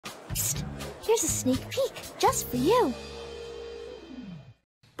next? Here's a sneak peek, just for you.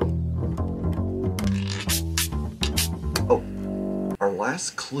 Oh, our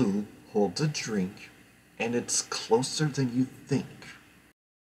last clue holds a drink, and it's closer than you think.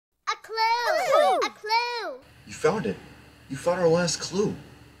 A clue! A clue! You found it. You found our last clue.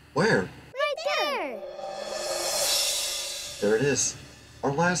 Where? Right there! There it is.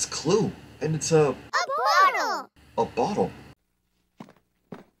 Our last clue. And it's a bottle! A bottle.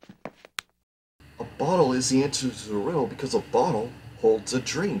 A bottle is the answer to the riddle because a bottle holds a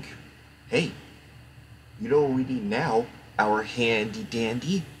drink. Hey, you know what we need now? Our handy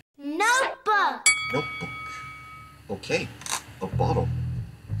dandy Notebook! notebook. Okay, a bottle.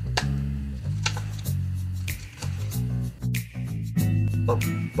 A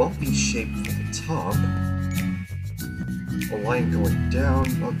bumpy shape for the top. A line going down,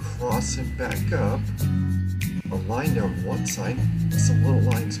 across, and back up. A line down one side, some little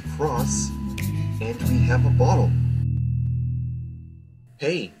lines across, and we have a bottle.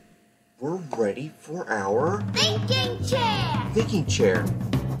 Hey, we're ready for our Thinking chair! thinking chair.